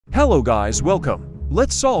Hello guys, welcome.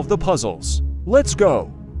 Let's solve the puzzles. Let's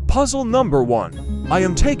go. Puzzle number 1. I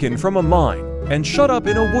am taken from a mine and shut up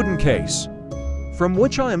in a wooden case, from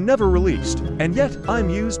which I am never released, and yet I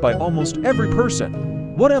am used by almost every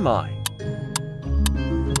person. What am I?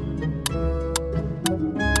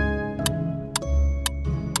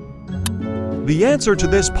 The answer to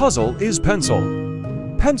this puzzle is pencil.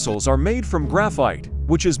 Pencils are made from graphite,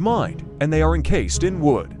 which is mined, and they are encased in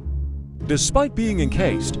wood. Despite being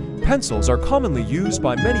encased, pencils are commonly used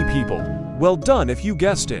by many people. Well done if you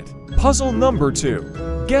guessed it. Puzzle number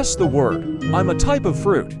 2. Guess the word. I'm a type of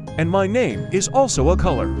fruit, and my name is also a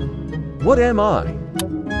color. What am I?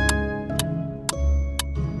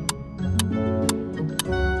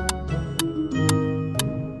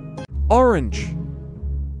 Orange.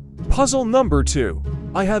 Puzzle number 2.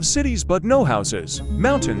 I have cities but no houses,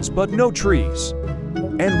 mountains but no trees,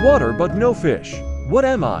 and water but no fish. What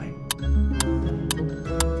am I?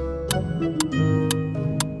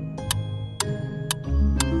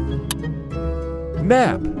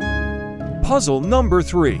 Map. Puzzle number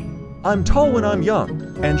 3. I'm tall when I'm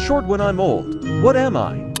young, and short when I'm old. What am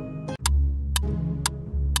I?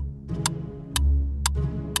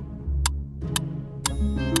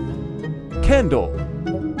 Candle.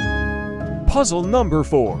 Puzzle number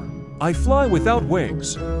 4. I fly without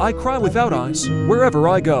wings, I cry without eyes, wherever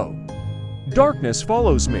I go. Darkness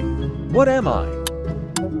follows me. What am I?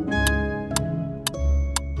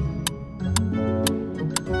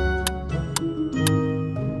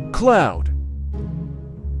 Cloud.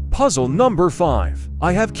 Puzzle number 5.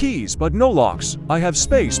 I have keys but no locks, I have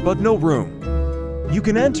space but no room. You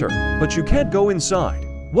can enter, but you can't go inside.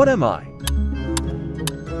 What am I?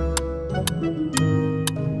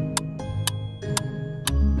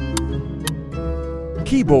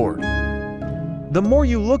 Keyboard. The more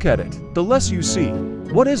you look at it, the less you see.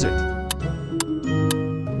 What is it?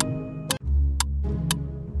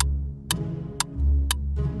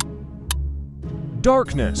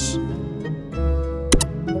 Darkness.